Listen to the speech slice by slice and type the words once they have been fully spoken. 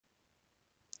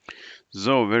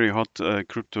So very hot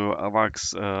crypto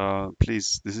AVAX.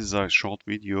 Please, this is a short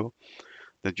video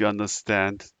that you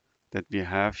understand that we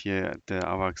have here at the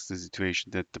AVAX the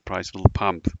situation that the price will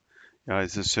pump. Yeah,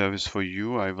 it's a service for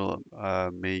you. I will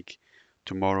make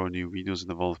tomorrow new videos in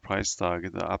the Wolf Price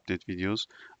Target, update videos,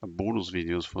 bonus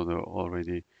videos for the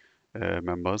already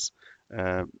members.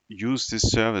 Use this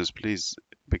service, please.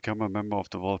 Become a member of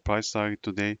the Wolf Price Target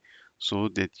today, so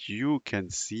that you can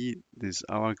see this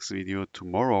AVAX video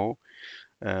tomorrow,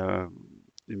 uh,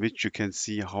 in which you can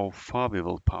see how far we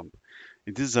will pump.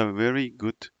 It is a very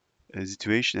good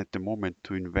situation at the moment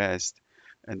to invest,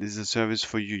 and this is a service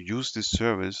for you. Use this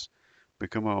service,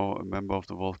 become a member of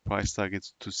the Wolf Price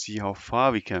Targets to see how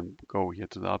far we can go here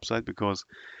to the upside, because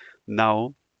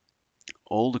now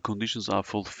all the conditions are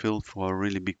fulfilled for a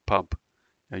really big pump.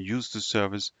 Use the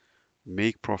service,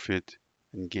 make profit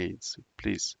and gains.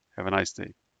 Please have a nice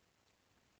day.